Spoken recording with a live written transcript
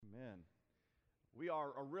We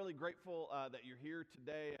are really grateful that you're here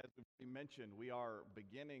today. As we mentioned, we are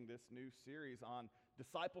beginning this new series on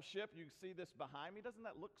discipleship. You see this behind me. Doesn't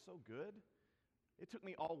that look so good? It took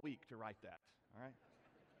me all week to write that, all right?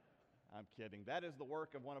 I'm kidding. That is the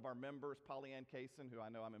work of one of our members, Polly Ann Kaysen, who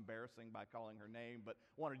I know I'm embarrassing by calling her name, but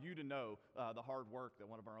wanted you to know the hard work that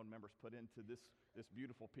one of our own members put into this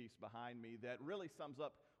beautiful piece behind me that really sums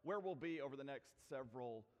up where we'll be over the next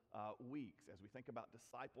several weeks as we think about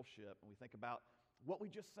discipleship and we think about what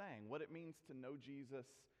we just sang, what it means to know Jesus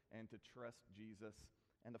and to trust Jesus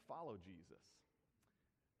and to follow Jesus.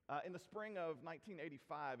 In the spring of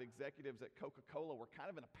 1985, executives at Coca-Cola were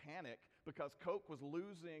kind of in a panic because Coke was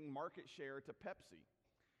losing market share to Pepsi.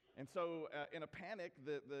 And so in a panic,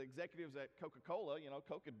 the executives at Coca-Cola,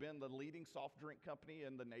 Coke had been the leading soft drink company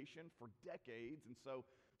in the nation for decades. And so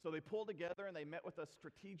they pulled together and they met with a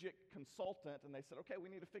strategic consultant and they said, okay, we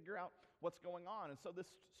need to figure out what's going on. And so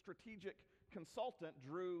this strategic consultant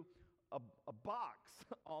drew a box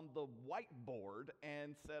on the whiteboard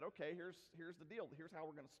and said, okay, here's the deal. Here's how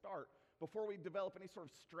we're going to start. Before we develop any sort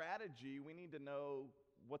of strategy, we need to know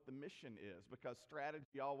what the mission is, because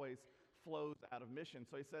strategy always flows out of mission.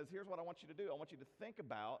 So he says, here's what I want you to do. I want you to think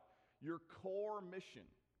about your core mission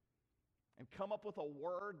and come up with a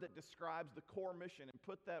word that describes the core mission and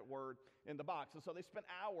put that word in the box. And so they spent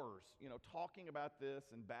hours, talking about this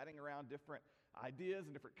and batting around different ideas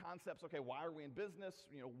and different concepts. Okay, why are we in business?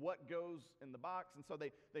 What goes in the box? And so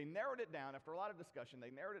they narrowed it down. After a lot of discussion,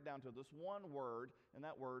 they narrowed it down to this one word, and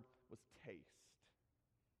that word was taste.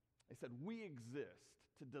 They said, we exist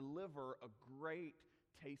to deliver a great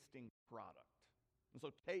tasting product. And so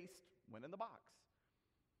taste went in the box.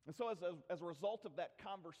 And so as a result of that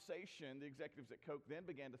conversation, the executives at Coke then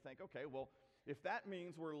began to think, okay, well, if that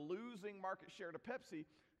means we're losing market share to Pepsi,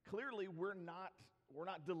 clearly we're not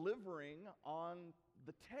delivering on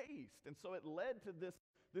the taste. And so it led to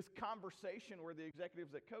this conversation where the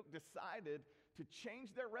executives at Coke decided to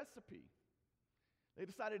change their recipe. They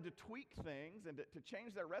decided to tweak things and to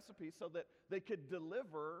change their recipe so that they could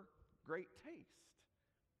deliver great taste.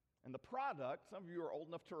 And the product, some of you are old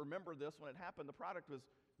enough to remember this when it happened, the product was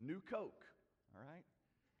New Coke, all right?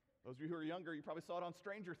 Those of you who are younger, you probably saw it on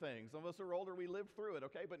Stranger Things. Some of us who are older, we lived through it,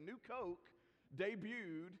 okay? But New Coke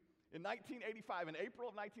debuted in 1985, in April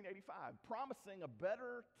of 1985, promising a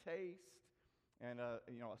better taste and a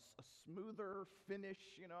smoother finish,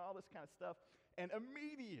 all this kind of stuff. And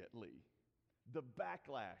immediately, the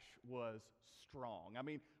backlash was strong. I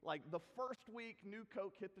mean, like the first week New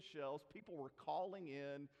Coke hit the shelves, people were calling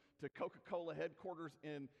in to Coca-Cola headquarters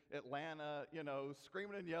in Atlanta,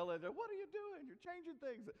 screaming and yelling, what are you doing? You're changing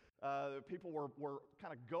things. People were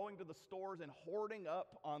kind of going to the stores and hoarding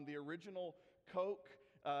up on the original Coke.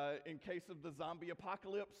 In case of the zombie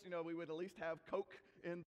apocalypse, we would at least have Coke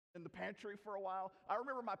in the pantry for a while. I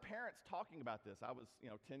remember my parents talking about this. I was,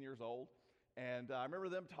 10 years old. And I remember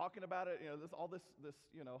them talking about it, this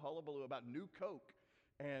hullabaloo about New Coke.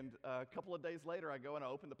 And a couple of days later, I go and I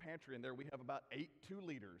open the pantry, and there we have about 8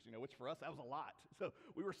 2-liters, which for us, that was a lot. So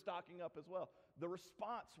we were stocking up as well. The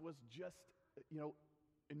response was just,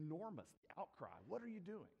 enormous, the outcry. What are you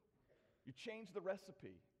doing? You changed the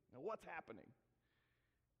recipe. What's happening?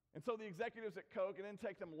 And so the executives at Coke, it didn't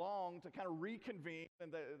take them long to kind of reconvene,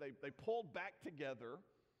 and they pulled back together.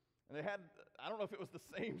 And they had, I don't know if it was the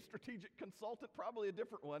same strategic consultant, probably a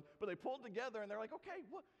different one, but they pulled together and they're like, okay,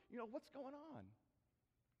 what's going on?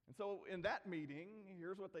 And so in that meeting,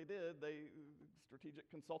 here's what they did. The strategic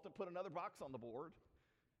consultant put another box on the board.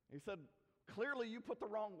 He said, clearly you put the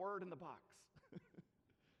wrong word in the box.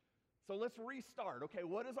 So let's restart. Okay,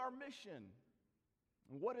 what is our mission?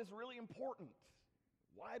 And what is really important?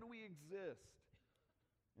 Why do we exist?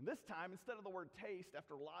 And this time, instead of the word taste,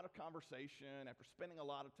 after a lot of conversation, after spending a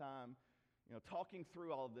lot of time, talking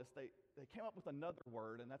through all of this, they came up with another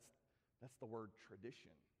word, and that's the word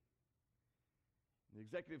tradition. And the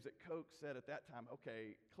executives at Coke said at that time,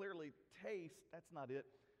 okay, clearly taste, that's not it.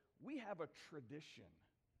 We have a tradition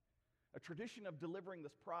of delivering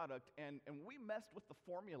this product, and we messed with the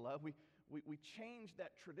formula. We changed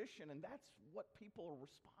that tradition, and that's what people are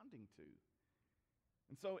responding to.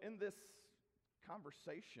 And so in this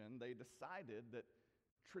conversation, they decided that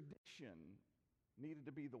tradition needed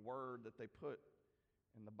to be the word that they put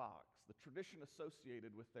in the box, the tradition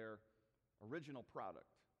associated with their original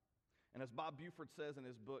product. And as Bob Buford says in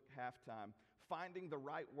his book, Halftime, finding the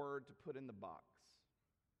right word to put in the box,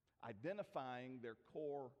 identifying their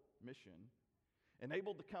core mission,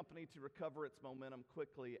 enabled the company to recover its momentum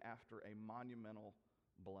quickly after a monumental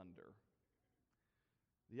blunder.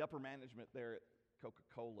 The upper management there at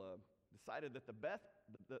Coca-Cola decided that the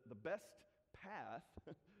best path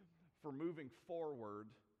for moving forward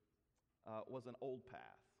was an old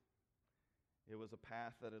path. It was a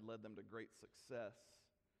path that had led them to great success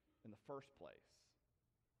in the first place.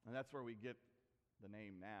 And that's where we get the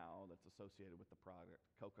name now that's associated with the product,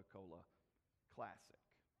 Coca-Cola Classic.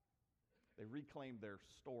 They reclaimed their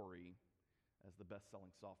story as the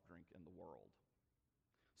best-selling soft drink in the world.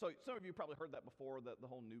 So some of you probably heard that before, the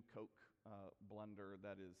whole new Coke blunder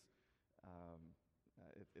that is,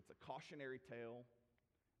 it's a cautionary tale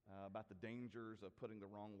about the dangers of putting the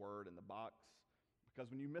wrong word in the box. Because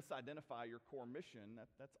when you misidentify your core mission,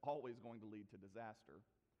 that's always going to lead to disaster.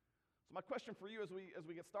 So my question for you as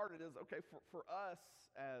we get started is, okay, for us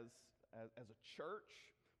as a church,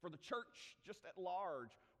 for the church just at large,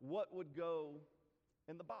 what would go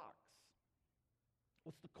in the box?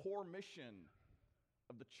 What's the core mission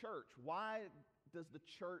of the church? Why does the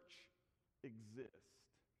church exist?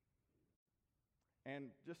 And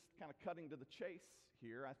just kind of cutting to the chase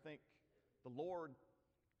here, I think the Lord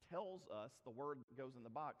tells us the word that goes in the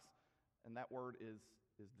box, and that word is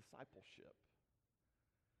discipleship.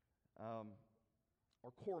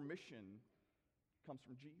 Our core mission comes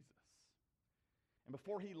from Jesus. And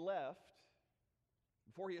before he left,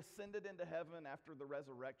 before he ascended into heaven after the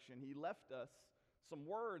resurrection, he left us some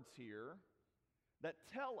words here that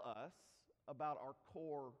tell us about our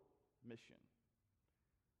core mission.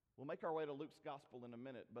 We'll make our way to Luke's gospel in a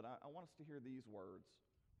minute, but I want us to hear these words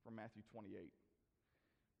from Matthew 28.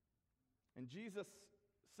 And Jesus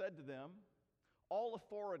said to them, "All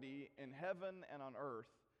authority in heaven and on earth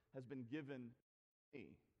has been given to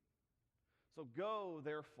me. So go,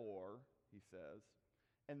 therefore," he says,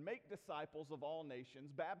 "and make disciples of all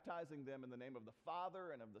nations, baptizing them in the name of the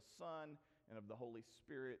Father and of the Son and of the Holy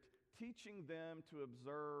Spirit, teaching them to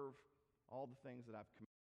observe all the things that I've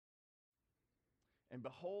commanded. And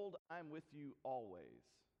behold, I'm with you always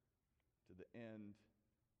to the end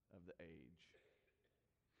of the age."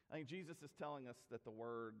 I think Jesus is telling us that the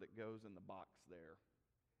word that goes in the box there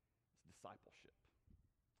is discipleship.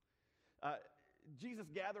 Jesus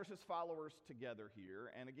gathers his followers together here,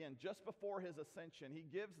 and again, just before his ascension, he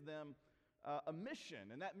gives them a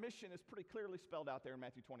mission, and that mission is pretty clearly spelled out there in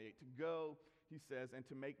Matthew 28. To go, he says, and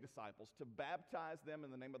to make disciples, to baptize them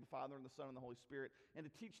in the name of the Father and the Son and the Holy Spirit, and to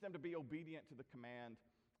teach them to be obedient to the command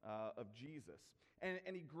of Jesus.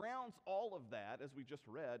 And he grounds all of that, as we just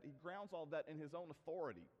read, he grounds all of that in his own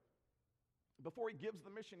authority. Before he gives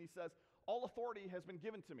the mission, he says, "All authority has been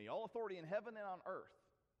given to me, all authority in heaven and on earth."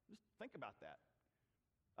 Just think about that.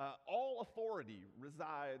 All authority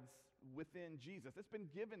resides within Jesus. It's been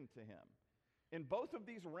given to him. In both of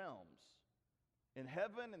these realms, in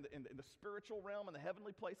heaven, in the spiritual realm, in the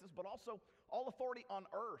heavenly places, but also all authority on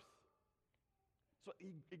earth. So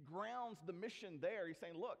he grounds the mission there. He's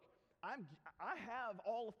saying, look, I have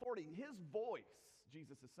all authority. His voice,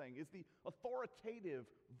 Jesus is saying, is the authoritative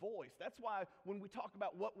voice. That's why when we talk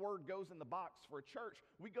about what word goes in the box for a church,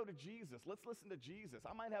 we go to Jesus. Let's listen to Jesus.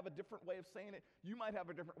 I might have a different way of saying it. You might have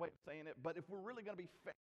a different way of saying it. But if we're really going to be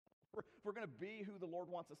faithful, if we're going to be who the Lord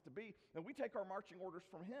wants us to be, then we take our marching orders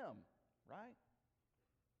from him, right?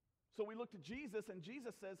 So we look to Jesus, and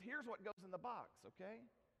Jesus says, here's what goes in the box, okay?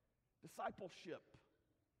 Discipleship.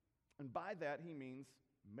 And by that, he means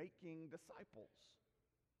making disciples.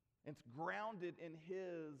 And it's grounded in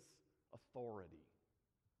his authority.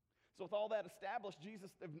 So with all that established,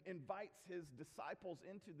 Jesus invites his disciples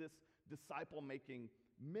into this disciple-making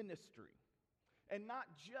ministry. And not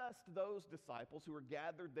just those disciples who were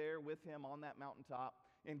gathered there with him on that mountaintop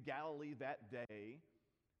in Galilee that day,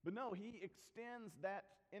 but no, he extends that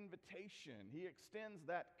invitation. He extends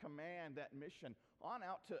that command, that mission on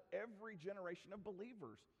out to every generation of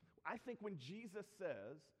believers. I think when Jesus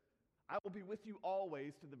says, "I will be with you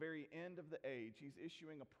always to the very end of the age," he's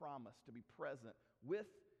issuing a promise to be present with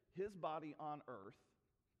his body on earth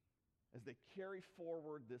as they carry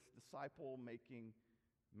forward this disciple-making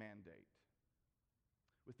mandate.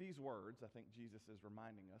 With these words, I think Jesus is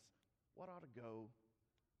reminding us what ought to go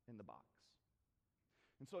in the box.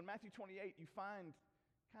 And so in Matthew 28, you find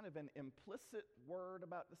kind of an implicit word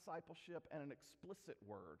about discipleship and an explicit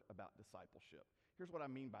word about discipleship. Here's what I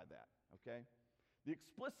mean by that, okay? The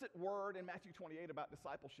explicit word in Matthew 28 about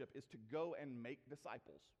discipleship is to go and make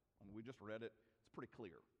disciples. I mean, we just read it. It's pretty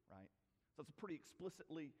clear, right? So it's a pretty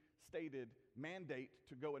explicitly stated mandate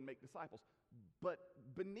to go and make disciples. But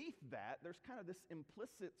beneath that, there's kind of this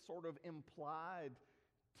implicit, sort of implied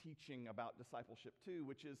teaching about discipleship too,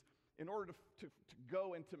 which is in order to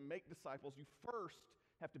go and to make disciples, you first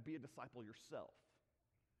have to be a disciple yourself,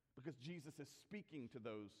 because Jesus is speaking to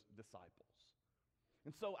those disciples.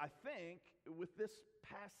 And so I think with this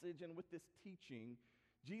passage and with this teaching,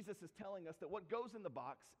 Jesus is telling us that what goes in the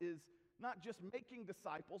box is not just making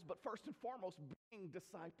disciples, but first and foremost, being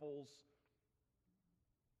disciples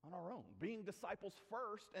on our own. Being disciples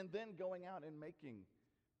first, and then going out and making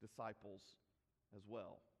disciples as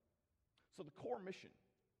well. So the core mission,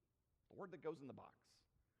 the word that goes in the box,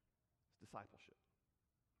 is discipleship.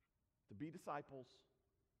 To be disciples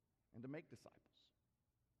and to make disciples.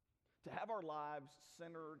 To have our lives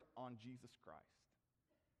centered on Jesus Christ.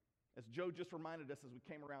 As Joe just reminded us as we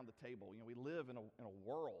came around the table, we live in a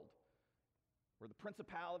world where the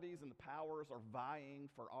principalities and the powers are vying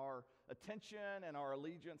for our attention and our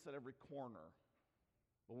allegiance at every corner.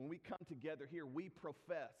 But when we come together here, we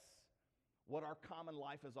profess what our common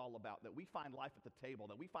life is all about, that we find life at the table,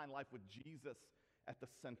 that we find life with Jesus at the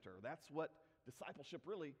center. That's what discipleship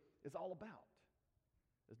really is all about.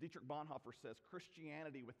 As Dietrich Bonhoeffer says,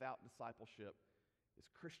 Christianity without discipleship is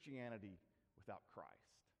Christianity without Christ.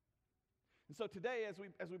 And so today, as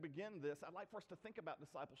we begin this, I'd like for us to think about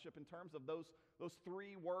discipleship in terms of those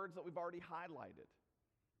three words that we've already highlighted.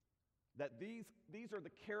 That these are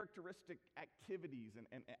the characteristic activities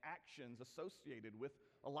and actions associated with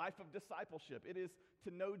a life of discipleship. It is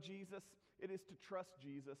to know Jesus, it is to trust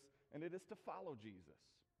Jesus, and it is to follow Jesus.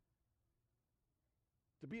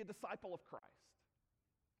 To be a disciple of Christ.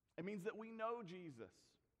 It means that we know Jesus.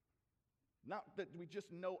 Not that we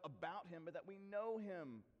just know about him, but that we know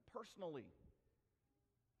him personally.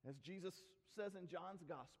 As Jesus says in John's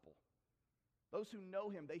gospel, those who know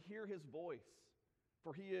him, they hear his voice,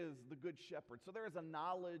 for he is the good shepherd. So there is a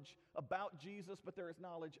knowledge about Jesus, but there is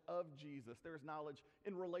knowledge of Jesus. There is knowledge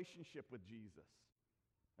in relationship with Jesus.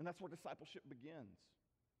 And that's where discipleship begins.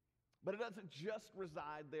 But it doesn't just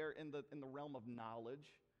reside there in the realm of knowledge.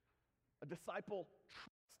 A disciple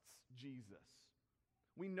trusts Jesus.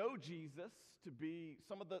 We know Jesus to be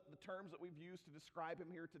some of the terms that we've used to describe him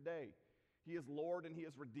here today. He is Lord and he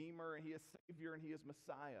is Redeemer and he is Savior and he is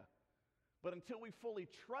Messiah. But until we fully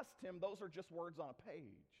trust him, those are just words on a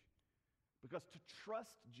page. Because to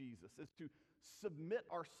trust Jesus is to submit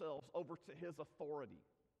ourselves over to his authority.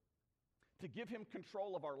 To give him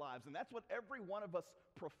control of our lives. And that's what every one of us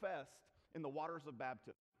professed in the waters of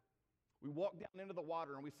baptism. We walked down into the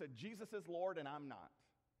water and we said, Jesus is Lord and I'm not.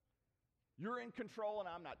 You're in control and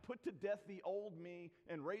I'm not. Put to death the old me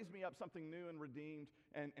and raise me up something new and redeemed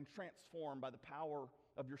and transformed by the power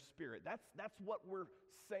of your Spirit. That's what we're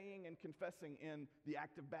saying and confessing in the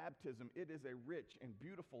act of baptism. It is a rich and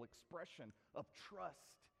beautiful expression of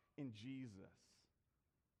trust in Jesus.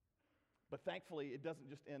 But thankfully, it doesn't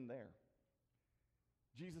just end there.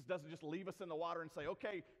 Jesus doesn't just leave us in the water and say,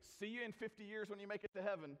 okay, see you in 50 years when you make it to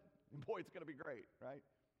heaven. And boy, it's going to be great, right?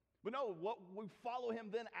 But no, we follow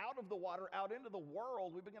him then out of the water, out into the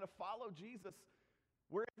world. We begin to follow Jesus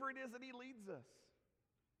wherever it is that he leads us.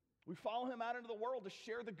 We follow him out into the world to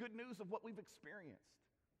share the good news of what we've experienced.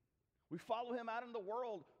 We follow him out into the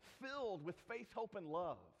world filled with faith, hope, and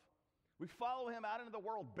love. We follow him out into the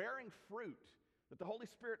world bearing fruit that the Holy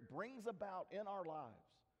Spirit brings about in our lives.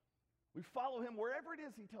 We follow him wherever it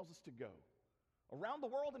is he tells us to go, around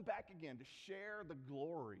the world and back again, to share the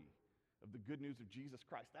glory of the good news of Jesus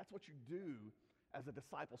Christ. That's what you do as a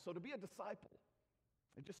disciple. So to be a disciple,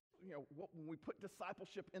 and just, when we put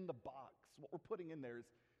discipleship in the box, what we're putting in there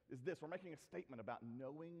is this. We're making a statement about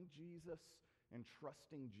knowing Jesus and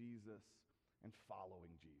trusting Jesus and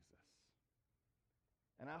following Jesus.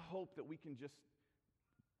 And I hope that we can just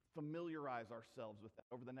familiarize ourselves with that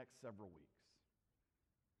over the next several weeks.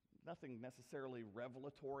 Nothing necessarily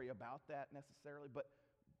revelatory about that necessarily, but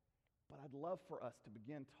I'd love for us to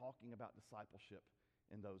begin talking about discipleship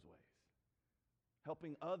in those ways.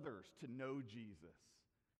 Helping others to know Jesus,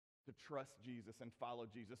 to trust Jesus and follow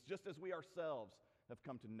Jesus, just as we ourselves have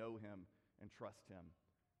come to know him and trust him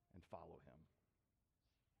and follow him.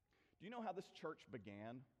 Do you know how this church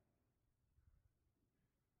began?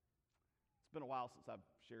 It's been a while since I've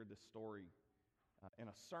shared this story in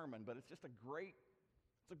a sermon, but it's just a great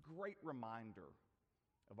reminder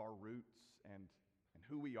of our roots and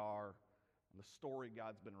who we are and the story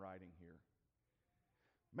God's been writing here.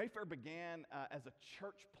 Mayfair began as a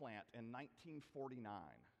church plant in 1949. I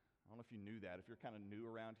don't know if you knew that. If you're kind of new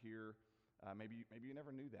around here, maybe you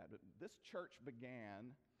never knew that. But this church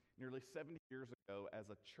began nearly 70 years ago as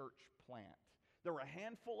a church plant. There were a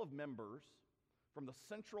handful of members from the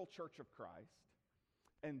Central Church of Christ,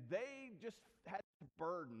 and they just had a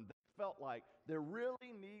burden that felt like there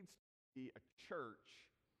really needs to be a church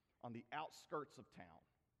on the outskirts of town.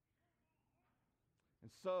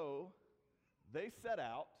 And so they set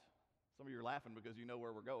out, some of you are laughing because you know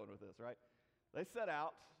where we're going with this, right? They set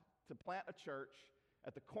out to plant a church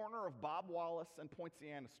at the corner of Bob Wallace and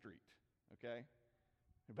Poinciana Street, okay?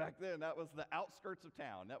 Back then, that was the outskirts of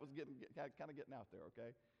town. That was kind of getting out there,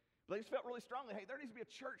 okay? But they just felt really strongly, hey, there needs to be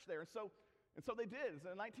a church there. And so they did.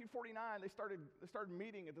 So in 1949, they started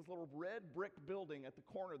meeting at this little red brick building at the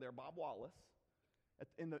corner there, Bob Wallace,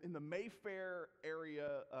 in the Mayfair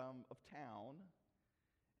area of town.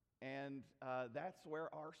 And that's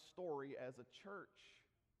where our story as a church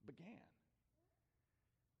began.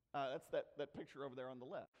 That's that picture over there on the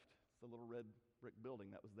left. It's the little red brick building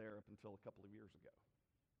that was there up until a couple of years ago.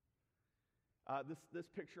 This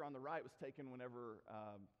picture on the right was taken whenever,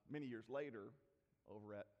 many years later,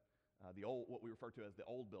 over at what we refer to as the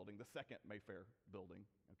old building, the second Mayfair building,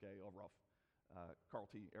 okay, over off Carl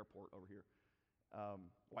T. Airport over here,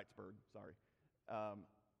 Whitesburg, sorry.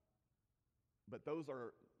 But those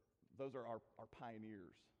are our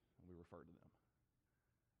pioneers, and we refer to them.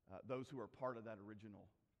 Those who are part of that original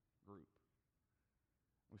group.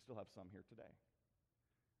 We still have some here today.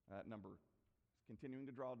 That number is continuing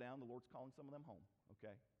to draw down. The Lord's calling some of them home,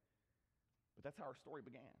 okay? But that's how our story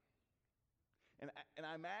began. And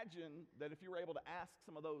I imagine that if you were able to ask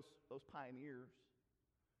some of those pioneers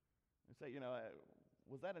and say,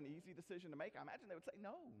 was that an easy decision to make? I imagine they would say,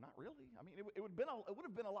 no, not really. I mean, it would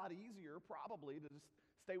have been a lot easier probably to just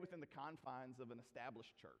stay within the confines of an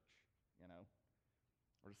established church,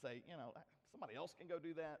 or to say, somebody else can go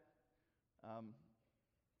do that.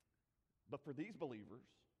 But for these believers,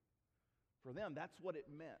 for them, that's what it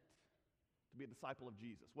meant to be a disciple of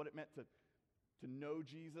Jesus, what it meant to know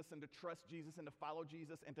Jesus and to trust Jesus and to follow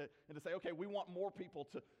Jesus and to say, okay, we want more people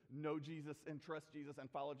to know Jesus and trust Jesus and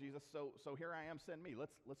follow Jesus. So here I am, send me.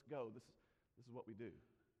 Let's go. This is what we do.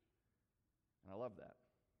 And I love that.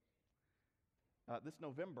 This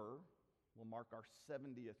November will mark our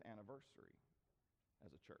 70th anniversary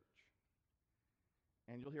as a church.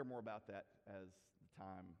 And you'll hear more about that as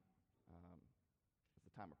the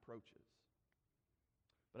time approaches.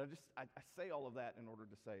 But I say all of that in order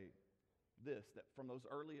to say this, that from those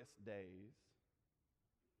earliest days,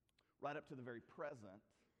 right up to the very present,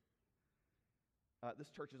 this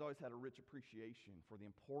church has always had a rich appreciation for the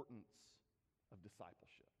importance of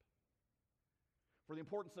discipleship. For the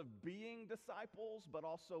importance of being disciples, but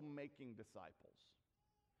also making disciples.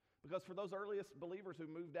 Because for those earliest believers who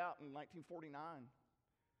moved out in 1949,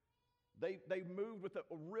 they moved with a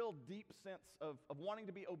real deep sense of wanting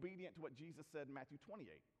to be obedient to what Jesus said in Matthew 28.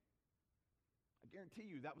 I guarantee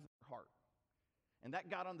you that was in their heart. And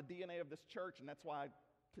that got on the DNA of this church, and that's why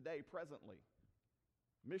today, presently,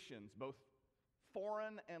 missions, both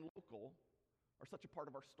foreign and local, are such a part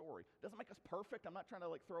of our story. It doesn't make us perfect. I'm not trying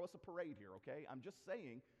to throw us a parade here, okay? I'm just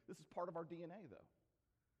saying this is part of our DNA, though.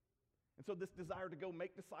 And so this desire to go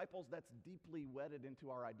make disciples, that's deeply wedded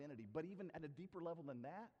into our identity. But even at a deeper level than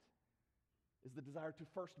that is the desire to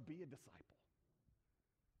first be a disciple.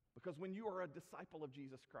 Because when you are a disciple of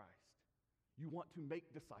Jesus Christ, you want to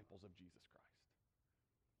make disciples of Jesus Christ.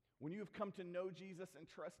 When you have come to know Jesus and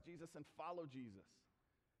trust Jesus and follow Jesus,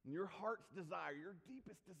 and your heart's desire, your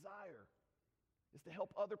deepest desire, is to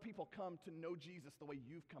help other people come to know Jesus the way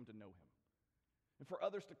you've come to know him. And for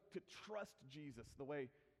others to trust Jesus the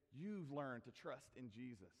way you've learned to trust in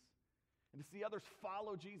Jesus. And to see others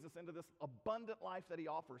follow Jesus into this abundant life that he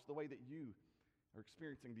offers the way that you are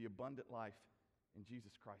experiencing the abundant life in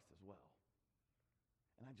Jesus Christ as well.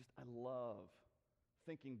 And I love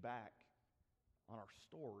thinking back on our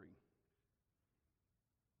story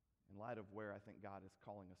in light of where I think God is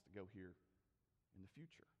calling us to go here in the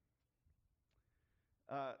future.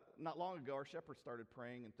 Not long ago, our shepherds started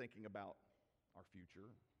praying and thinking about our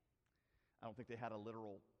future. I don't think they had a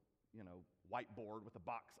literal, whiteboard with a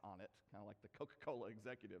box on it, kind of like the Coca-Cola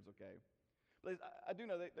executives, okay? But I do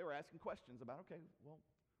know they were asking questions about, okay, well,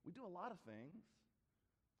 we do a lot of things.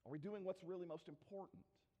 Are we doing what's really most important?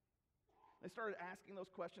 They started asking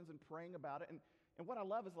those questions and praying about it. And what I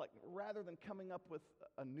love is rather than coming up with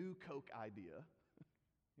a new Coke idea,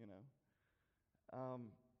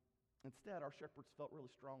 instead our shepherds felt really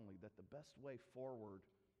strongly that the best way forward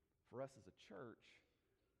for us as a church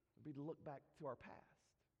would be to look back to our past.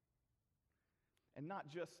 And not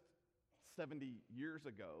just 70 years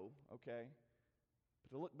ago, okay, but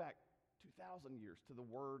to look back 2,000 years to the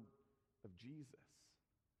word of Jesus.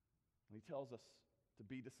 And he tells us to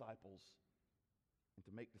be disciples and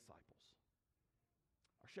to make disciples.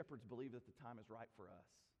 Our shepherds believe that the time is right for us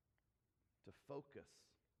to focus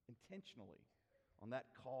intentionally on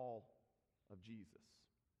that call of Jesus,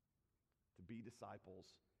 to be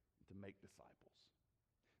disciples and to make disciples.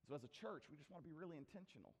 So as a church, we just want to be really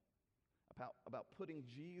intentional about putting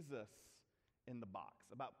Jesus in the box,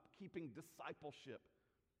 about keeping discipleship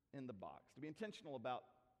in the box, to be intentional about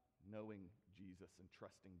knowing Jesus and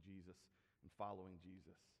trusting Jesus and following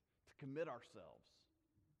Jesus, to commit ourselves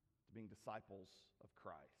to being disciples of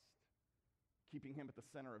Christ, keeping him at the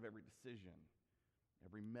center of every decision,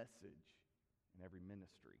 every message, and every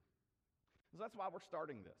ministry. So that's why we're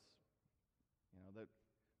starting this.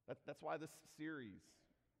 That's why this series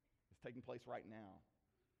is taking place right now.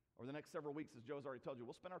 Over the next several weeks, as Joe's already told you,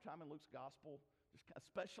 we'll spend our time in Luke's gospel, just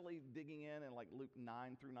especially digging in like Luke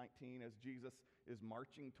 9 through 19 as Jesus is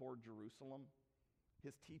marching toward Jerusalem.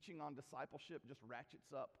 His teaching on discipleship just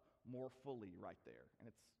ratchets up more fully right there,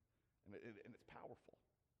 and it's powerful.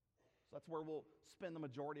 So that's where we'll spend the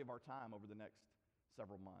majority of our time over the next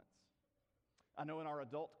several months. I know in our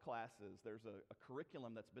adult classes, there's a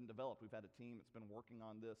curriculum that's been developed. We've had a team that's been working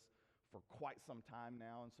on this for quite some time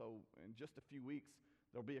now, and so in just a few weeks,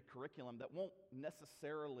 there'll be a curriculum that won't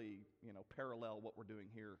necessarily, parallel what we're doing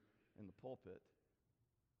here in the pulpit,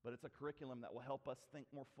 but it's a curriculum that will help us think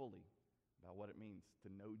more fully about what it means to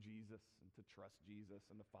know Jesus and to trust Jesus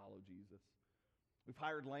and to follow Jesus. We've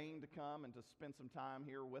hired Lane to come and to spend some time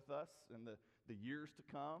here with us in the years to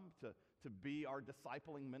come to be our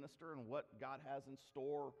discipling minister and what God has in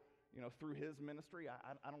store, through his ministry.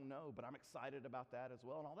 I don't know, but I'm excited about that as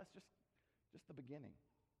well. And all that's just the beginning.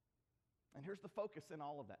 And here's the focus in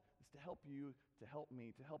all of that, is to help you, to help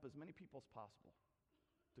me, to help as many people as possible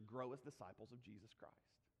to grow as disciples of Jesus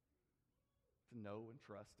Christ, to know and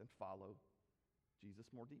trust and follow Jesus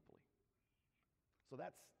more deeply. So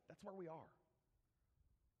that's where we are.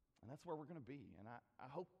 And that's where we're going to be. And I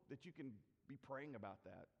hope that you can be praying about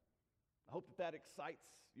that. I hope that excites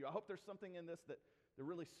you. I hope there's something in this that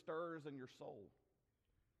really stirs in your soul.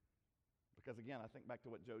 Because again, I think back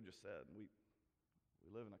to what Joe just said. We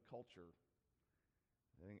live in a culture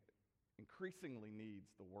that increasingly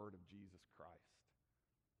needs the word of Jesus Christ,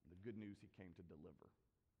 and the good news he came to deliver.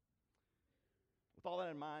 With all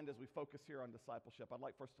that in mind, as we focus here on discipleship, I'd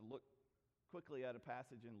like for us to look quickly at a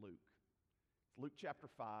passage in Luke. It's Luke chapter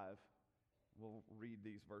 5. We'll read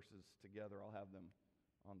these verses together. I'll have them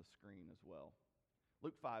on the screen as well.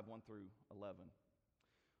 Luke 5, 1 through 11.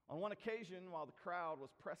 On one occasion, while the crowd was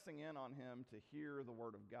pressing in on him to hear the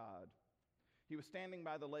word of God, he was standing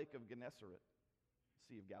by the lake of Gennesaret,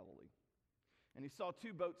 Sea of Galilee. And he saw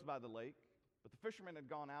two boats by the lake, but the fishermen had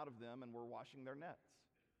gone out of them and were washing their nets.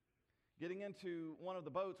 Getting into one of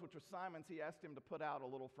the boats, which was Simon's, he asked him to put out a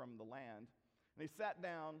little from the land. And he sat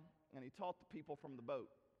down and he taught the people from the boat.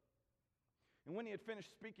 And when he had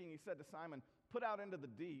finished speaking, he said to Simon, "Put out into the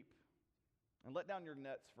deep and let down your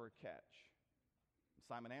nets for a catch." And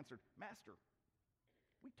Simon answered, "Master,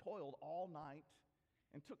 we toiled all night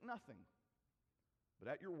and took nothing. But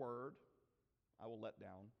at your word, I will let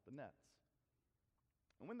down the nets."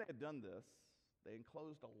 And when they had done this, they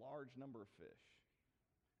enclosed a large number of fish,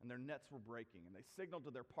 and their nets were breaking. And they signaled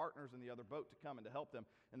to their partners in the other boat to come and to help them.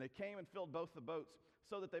 And they came and filled both the boats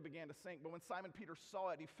so that they began to sink. But when Simon Peter saw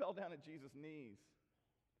it, he fell down at Jesus' knees.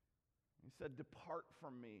 He said, "Depart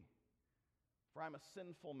from me, for I'm a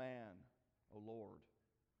sinful man, O Lord."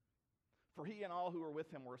 For he and all who were with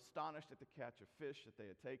him were astonished at the catch of fish that they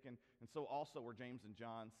had taken, and so also were James and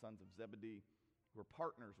John, sons of Zebedee, who were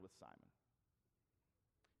partners with Simon.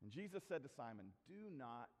 And Jesus said to Simon, "Do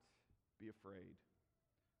not be afraid.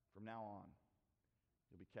 From now on,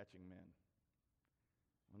 you'll be catching men."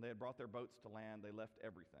 When they had brought their boats to land, they left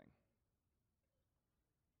everything.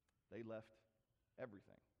 They left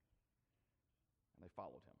everything, and they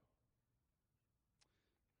followed him.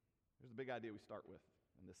 Here's the big idea we start with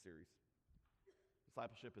in this series.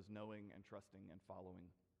 Discipleship is knowing and trusting and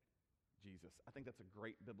following Jesus. I think that's a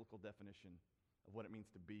great biblical definition of what it means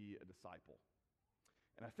to be a disciple.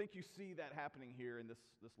 And I think you see that happening here in this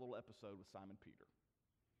little episode with Simon Peter.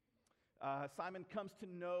 Simon comes to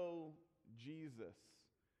know Jesus.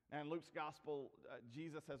 And in Luke's gospel,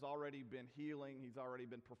 Jesus has already been healing. He's already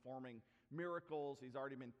been performing miracles. He's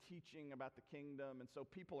already been teaching about the kingdom. And so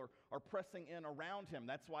people are pressing in around him.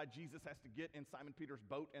 That's why Jesus has to get in Simon Peter's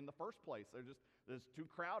boat in the first place. There's too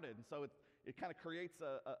crowded. And so it kind of creates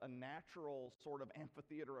a natural sort of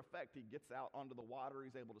amphitheater effect. He gets out onto the water.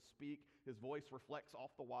 He's able to speak. His voice reflects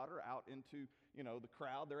off the water out into, the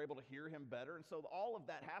crowd. They're able to hear him better. And so all of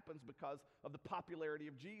that happens because of the popularity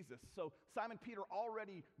of Jesus. So Simon Peter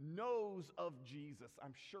already knows of Jesus.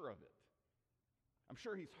 I'm sure of it. I'm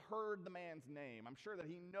sure he's heard the man's name. I'm sure that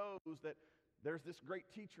he knows that there's this great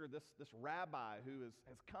teacher, this rabbi who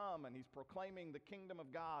has come and he's proclaiming the kingdom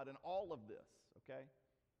of God and all of this, okay?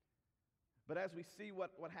 But as we see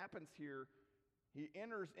what happens here, he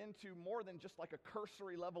enters into more than just like a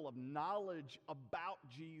cursory level of knowledge about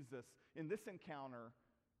Jesus. In this encounter,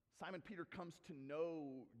 Simon Peter comes to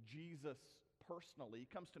know Jesus personally. He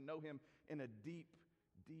comes to know him in a deep,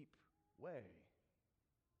 deep way.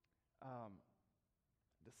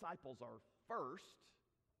 Disciples are first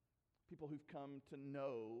people who've come to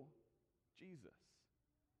know Jesus.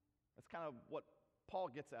 That's kind of what Paul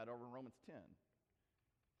gets at over in Romans 10.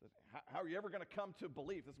 How are you ever going to come to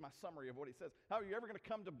belief? This is my summary of what he says. How are you ever going to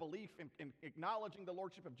come to belief in acknowledging the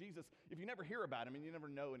lordship of Jesus if you never hear about him and you never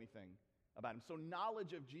know anything about him? So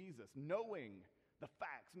knowledge of Jesus, knowing the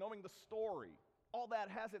facts, knowing the story, all that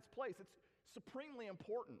has its place. It's supremely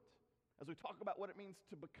important as we talk about what it means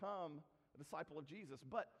to become a disciple of Jesus.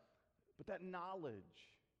 But that knowledge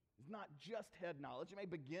is not just head knowledge. It may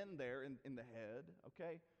begin there in the head,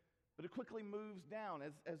 okay? But it quickly moves down.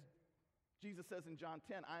 As Jesus says in John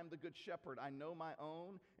 10, I am the good shepherd. I know my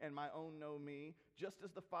own, and my own know me. Just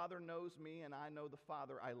as the Father knows me, and I know the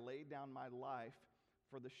Father, I lay down my life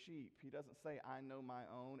for the sheep. He doesn't say, I know my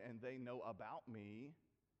own, and they know about me,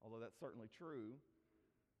 although that's certainly true.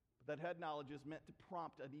 But that head knowledge is meant to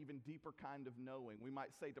prompt an even deeper kind of knowing. We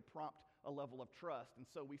might say to prompt a level of trust. And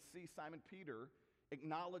so we see Simon Peter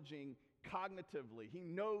acknowledging cognitively. He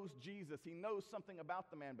knows Jesus. He knows something about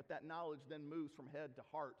the man, but that knowledge then moves from head to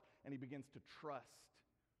heart, and he begins to trust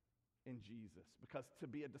in Jesus. Because to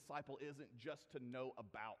be a disciple isn't just to know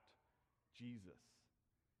about Jesus.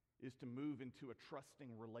 It is to move into a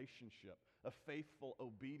trusting relationship, a faithful,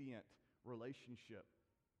 obedient relationship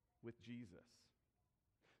with Jesus.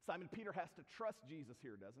 Simon Peter has to trust Jesus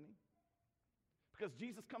here, doesn't he? Because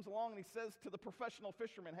Jesus comes along and he says to the professional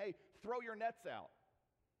fisherman, hey, throw your nets out.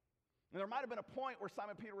 And there might have been a point where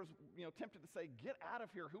Simon Peter was, tempted to say, get out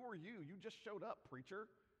of here. Who are you? You just showed up,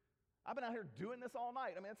 preacher. I've been out here doing this all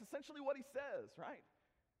night. I mean, that's essentially what he says, right?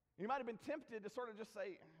 He might have been tempted to sort of just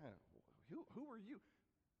say, who are you?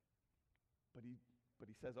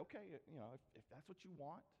 But he says, okay, if that's what you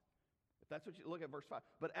want, if that's what you, look at verse 5.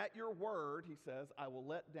 But at your word, he says, I will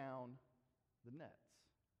let down the nets.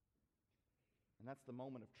 And that's the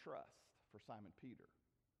moment of trust for Simon Peter.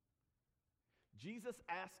 Jesus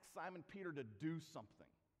asks Simon Peter to do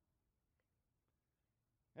something.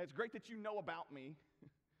 And it's great that you know about me,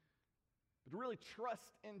 but to really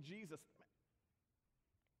trust in Jesus,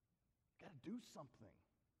 you've got to do something.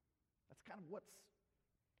 That's kind of what's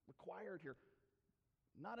required here.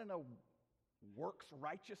 Not in a works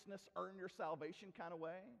righteousness, earn your salvation kind of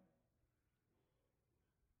way.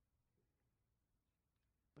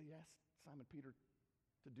 But he asked Simon Peter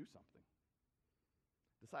to do something.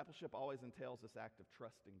 Discipleship always entails this act of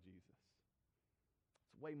trusting Jesus.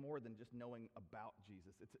 It's way more than just knowing about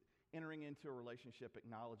Jesus. It's entering into a relationship,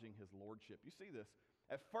 acknowledging his lordship. You see this.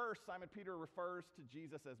 At first, Simon Peter refers to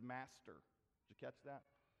Jesus as master. Did you catch that?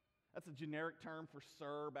 That's a generic term for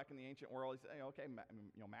sir back in the ancient world. He's saying, okay,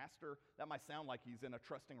 master. That might sound like he's in a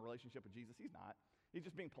trusting relationship with Jesus. He's not. He's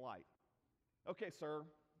just being polite. Okay, sir,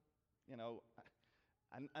 I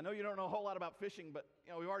know you don't know a whole lot about fishing, but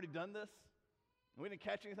we've already done this. And we didn't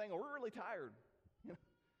catch anything, or we're really tired.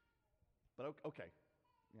 But okay,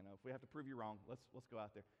 if we have to prove you wrong, let's go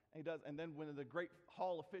out there. And he does. And then when the great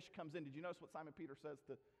haul of fish comes in, did you notice what Simon Peter says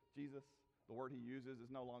to Jesus? The word he uses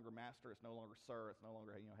is no longer master. It's no longer sir. It's no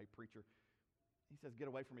longer hey preacher. He says,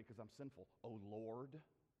 get away from me because I'm sinful. Oh Lord.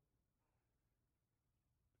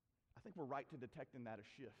 I think we're right to detect in that a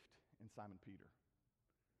shift in Simon Peter.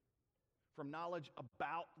 From knowledge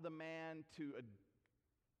about the man to a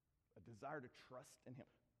desire to trust in him.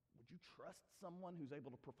 Would you trust someone who's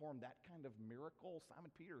able to perform that kind of miracle?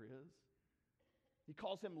 Simon Peter is. He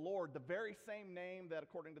calls him Lord, the very same name that,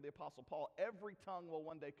 according to the Apostle Paul, every tongue will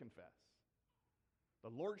one day confess. The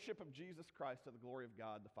lordship of Jesus Christ to the glory of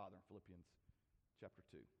God the Father in Philippians chapter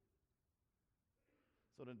 2.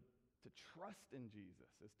 So to trust in Jesus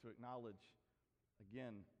is to acknowledge,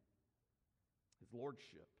 again, his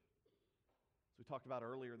lordship. As we talked about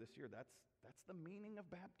earlier this year, that's the meaning of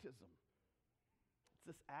baptism.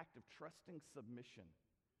 It's this act of trusting submission,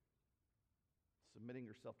 submitting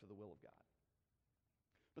yourself to the will of God.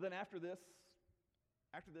 But then after this,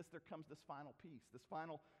 there comes this final piece, this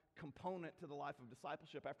final component to the life of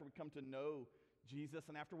discipleship. After we come to know Jesus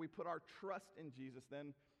and after we put our trust in Jesus,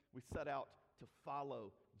 then we set out to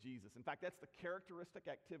follow Jesus. In fact, that's the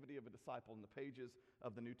characteristic activity of a disciple in the pages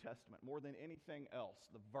of the New Testament. More than anything else,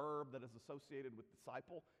 the verb that is associated with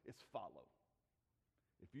disciple is follow.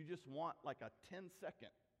 If you just want like a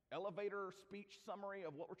 10-second elevator speech summary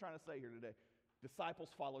of what we're trying to say here today, disciples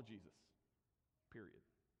follow Jesus, period.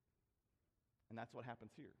 And that's what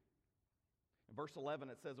happens here. In verse 11,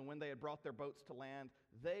 it says, and when they had brought their boats to land,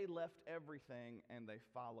 they left everything and they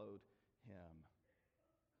followed him.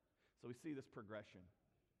 So we see this progression.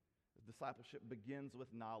 Discipleship begins with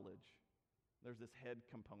knowledge. There's this head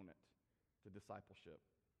component to discipleship.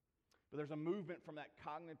 But there's a movement from that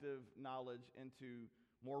cognitive knowledge into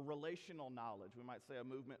more relational knowledge. We might say a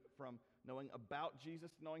movement from knowing about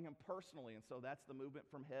Jesus to knowing him personally. And so that's the movement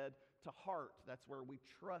from head to heart. That's where we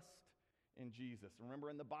trust in Jesus. And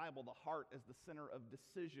remember, in the Bible, the heart is the center of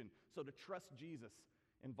decision. So to trust Jesus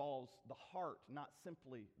involves the heart, not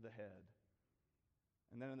simply the head.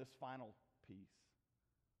 And then in this final piece,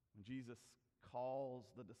 when Jesus calls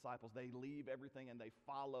the disciples, they leave everything and they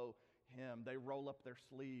follow him. They roll up their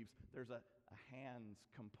sleeves. There's a hands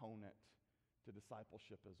component to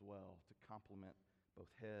discipleship as well, to complement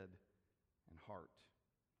both head and heart.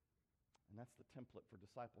 And that's the template for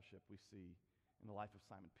discipleship we see in the life of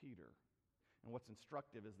Simon Peter. And what's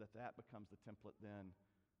instructive is that becomes the template then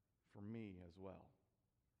for me as well.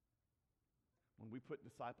 When we put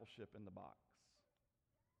discipleship in the box,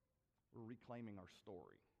 we're reclaiming our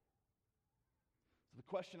story. So the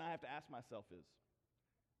question I have to ask myself is,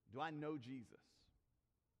 do I know Jesus?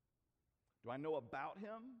 Do I know about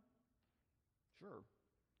him? Sure.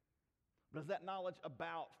 But is that knowledge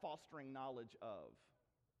about fostering knowledge of?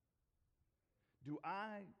 Do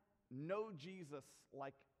I know Jesus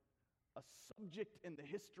like a subject in the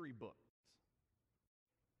history books?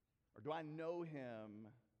 Or do I know him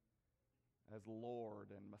as Lord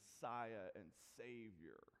and Messiah and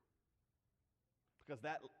Savior? Because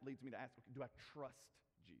that leads me to ask, okay, do I trust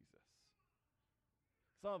Jesus?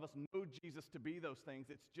 Some of us know Jesus to be those things.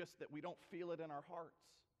 It's just that we don't feel it in our hearts.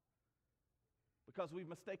 Because we've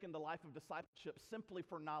mistaken the life of discipleship simply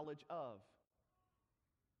for knowledge of.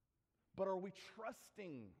 But are we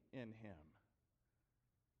trusting in him?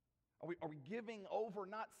 Are we giving over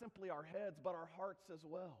not simply our heads, but our hearts as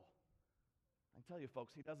well? I can tell you,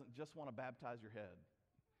 folks, he doesn't just want to baptize your head.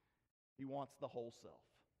 He wants the whole self.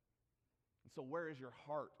 And so where is your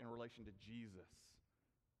heart in relation to Jesus?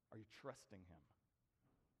 Are you trusting him?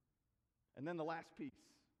 And then the last piece,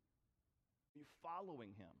 are you following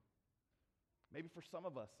him? Maybe for some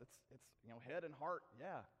of us, it's head and heart,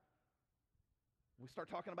 yeah. We start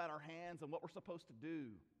talking about our hands and what we're supposed to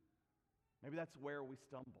do. Maybe that's where we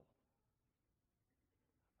stumble.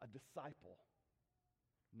 A disciple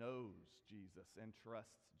knows Jesus and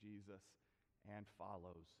trusts Jesus and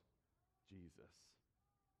follows Jesus.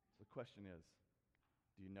 So the question is,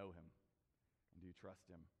 do you know him? And do you trust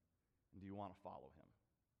him? And do you want to follow him?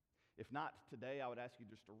 If not, today I would ask you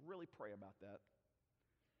just to really pray about that.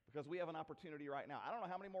 Because we have an opportunity right now. I don't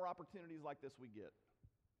know how many more opportunities like this we get.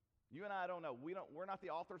 You and I don't know. We're not the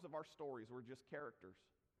authors of our stories. We're just characters.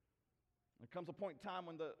 There comes a point in time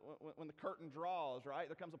when the curtain draws, right?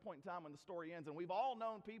 There comes a point in time when the story ends. And we've all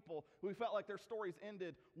known people who felt like their stories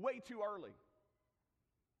ended way too early.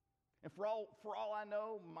 And for all I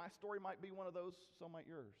know, my story might be one of those, so might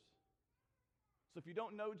yours. So if you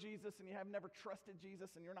don't know Jesus and you have never trusted Jesus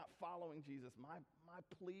and you're not following Jesus, my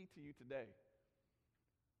plea to you today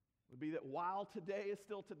would be that while today is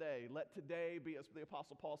still today, let today be, as the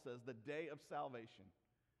Apostle Paul says, the day of salvation,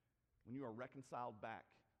 when you are reconciled back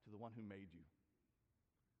to the one who made you,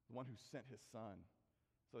 the one who sent his son,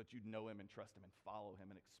 so that you'd know him and trust him and follow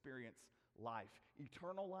him and experience life.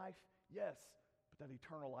 Eternal life, yes, but that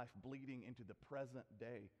eternal life bleeding into the present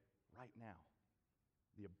day right now,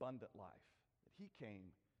 the abundant life that he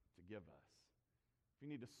came to give us. If you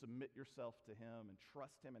need to submit yourself to him and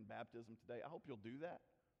trust him in baptism today, I hope you'll do that.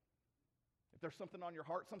 If there's something on your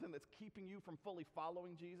heart, something that's keeping you from fully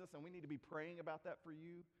following Jesus, and we need to be praying about that for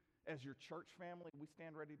you as your church family, we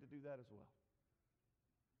stand ready to do that as well.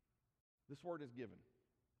 This word is given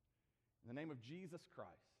in the name of Jesus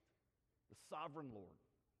Christ, the sovereign Lord,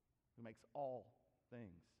 who makes all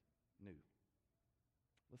things new.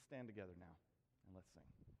 Let's stand together now and let's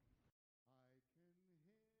sing.